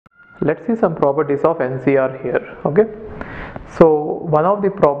let's see some properties of nCr here. Okay, so one of the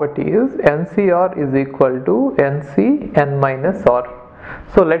properties, nCr is equal to nc n minus r.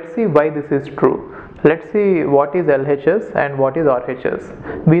 So let's see why this is true. Let's see what is LHS and what is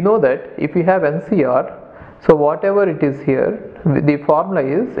RHS. We know that if we have nCr, so whatever it is here, the formula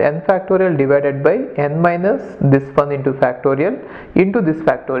is n factorial divided by n minus this one into factorial into this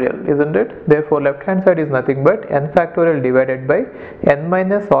factorial, isn't it? Therefore left hand side is nothing but n factorial divided by n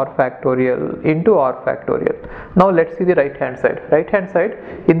minus r factorial into r factorial. Now let's see the right hand side. Right hand side,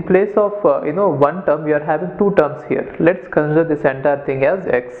 in place of one term, we are having two terms here. Let's consider this entire thing as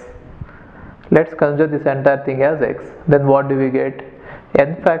x. Let's consider this entire thing as x. Then what do we get?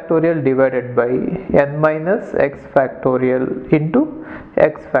 N factorial divided by n minus x factorial into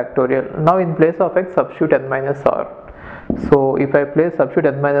x factorial. Now in place of x, substitute n minus r. So if I substitute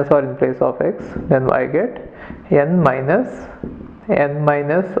n minus r in place of x, then I get n minus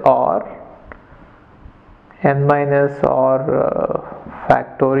r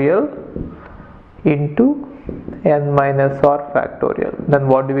factorial into n minus r factorial. Then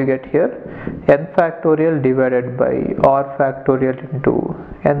what do we get here? N factorial divided by r factorial into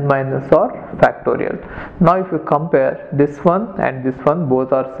n minus r factorial. Now if you compare this one and this one,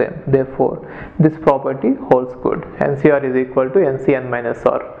 both are same. Therefore this property holds good. nCr is equal to nc n minus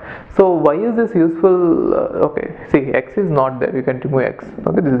r. So why is this useful? Okay, see, x is not there, you can remove x.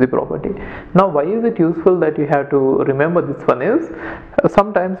 Okay, this is the property. Now why is it useful that you have to remember this one is,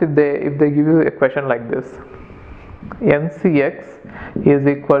 sometimes if they give you a question like this, ncx is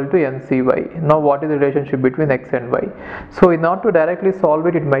equal to ncy. Now what is the relationship between x and y? So in order to directly solve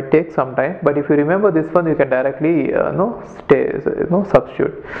it, it might take some time, but if you remember this one, you can directly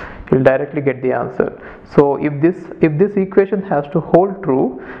substitute. You'll directly get the answer. So if this equation has to hold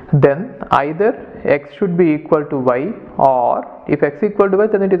true, then either x should be equal to y, or if x equal to y,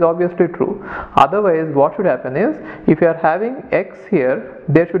 then it is obviously true. Otherwise what should happen is, if you are having x here,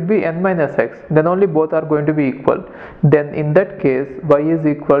 there should be n minus x, then only both are going to be equal. Then in that case, y is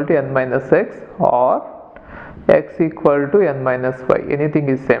equal to n minus x or x equal to n minus y. Anything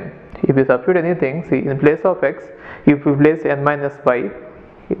is same. If you substitute anything, see, in place of x, if you place n minus y,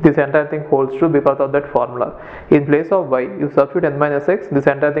 this entire thing holds true because of that formula. In place of y, you substitute n minus x, this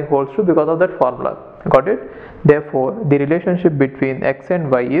entire thing holds true because of that formula. Got it? Therefore the relationship between x and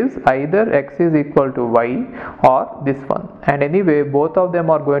y is either x is equal to y or this one, and anyway both of them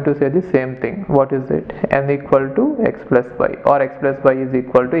are going to say the same thing. What is it? N equal to x plus y, or x plus y is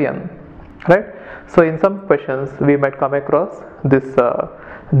equal to n, right? So in some questions we might come across these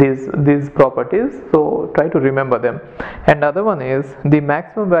properties, so try to remember them. And other one is the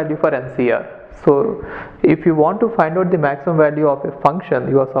maximum value for nCr. So if you want to find out the maximum value of a function,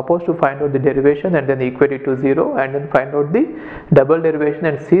 you are supposed to find out the derivation and then equate it to 0, and then find out the double derivation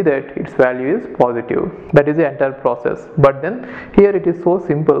and see that its value is positive. That is the entire process. But then here it is so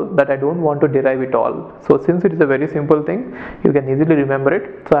simple that I don't want to derive it all. So since it is a very simple thing, you can easily remember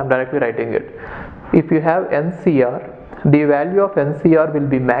it, so I am directly writing it. If you have nCr, the value of nCr will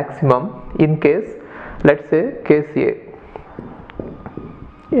be maximum in case, let's say case A,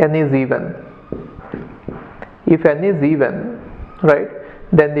 n is even. If n is even, right,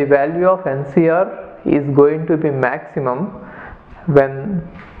 then the value of nCr is going to be maximum when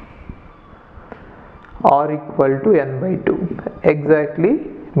r equal to n by 2,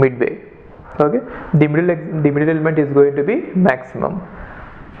 exactly midway. Okay, the middle element is going to be maximum.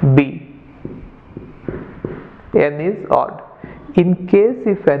 B, n is odd. In case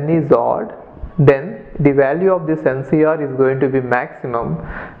if n is odd, then the value of this nCr is going to be maximum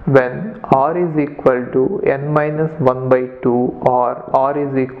when r is equal to n minus 1 by 2 or r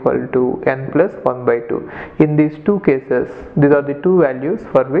is equal to n plus 1 by 2. In these two cases, these are the two values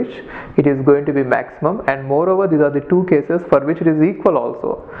for which it is going to be maximum, and moreover these are the two cases for which it is equal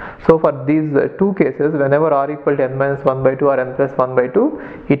also. So for these two cases, whenever r equal to n minus 1 by 2 or n plus 1 by 2,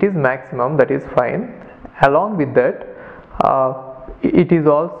 it is maximum, that is fine. Along with that, it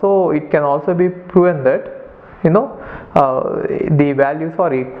can also be proven that the values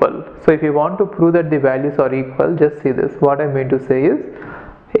are equal. So if you want to prove that the values are equal, just see this. What I mean to say is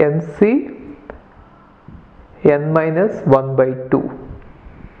nc n minus 1 by 2,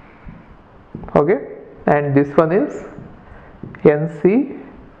 okay, and this one is nc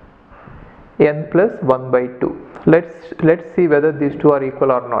n plus 1 by 2. Let's see whether these two are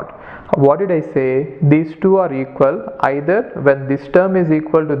equal or not. What did I say? These two are equal either when this term is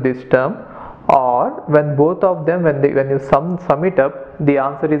equal to this term, or when both of them, when you sum it up, the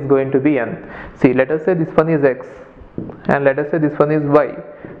answer is going to be n. See, let us say this one is x and let us say this one is y,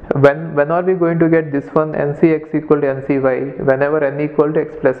 when are we going to get this one, ncx equal to ncy, whenever n equal to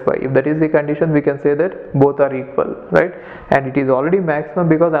x plus y. If that is the condition, we can say that both are equal, right? And it is already maximum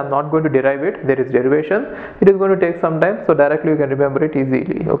because I'm not going to derive it, there is derivation, it is going to take some time, so directly you can remember it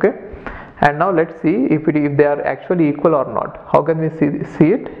easily. Okay, and now let's see if they are actually equal or not. How can we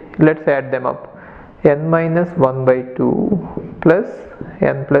see it? Let's add them up. N minus 1 by 2 plus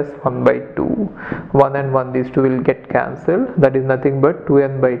n plus 1 by 2, 1 and 1, these two will get cancelled, that is nothing but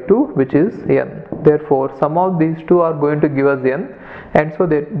 2n by 2, which is n. Therefore sum of these two are going to give us n, and so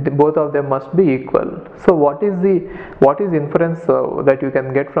both of them must be equal. So what is inference that you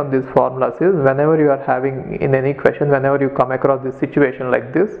can get from these formulas is, whenever you are having in any question, whenever you come across this situation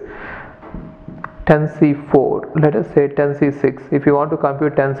like this, 10c4, let us say 10c6, if you want to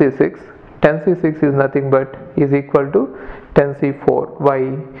compute 10c6, 10c6 is nothing but is equal to 10c4. Why?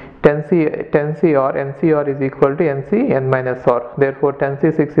 10c or ncr is equal to nc n minus r. Therefore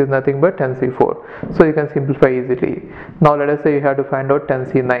 10c6 is nothing but 10c4. So you can simplify easily. Now let us say you have to find out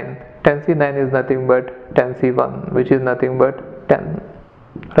 10c9. 10c9 is nothing but 10c1, which is nothing but 10,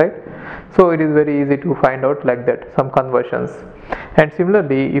 right? So it is very easy to find out like that, some conversions. And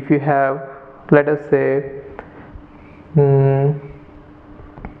similarly, if you have, let us say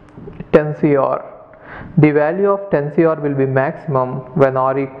 10cr, the value of 10cr will be maximum when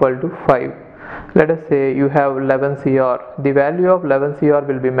r equal to 5. Let us say you have 11cr, the value of 11cr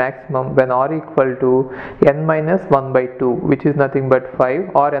will be maximum when r equal to n minus 1 by 2, which is nothing but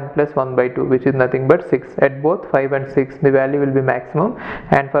 5, or n plus 1 by 2, which is nothing but 6. At both 5 and 6 the value will be maximum,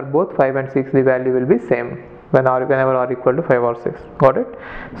 and for both 5 and 6 the value will be same whenever r equal to 5 or 6. Got it?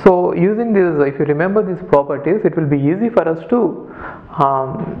 So using this, if you remember these properties, it will be easy for us to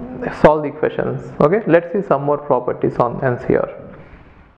solve the equations. Okay, let's see some more properties on nCr.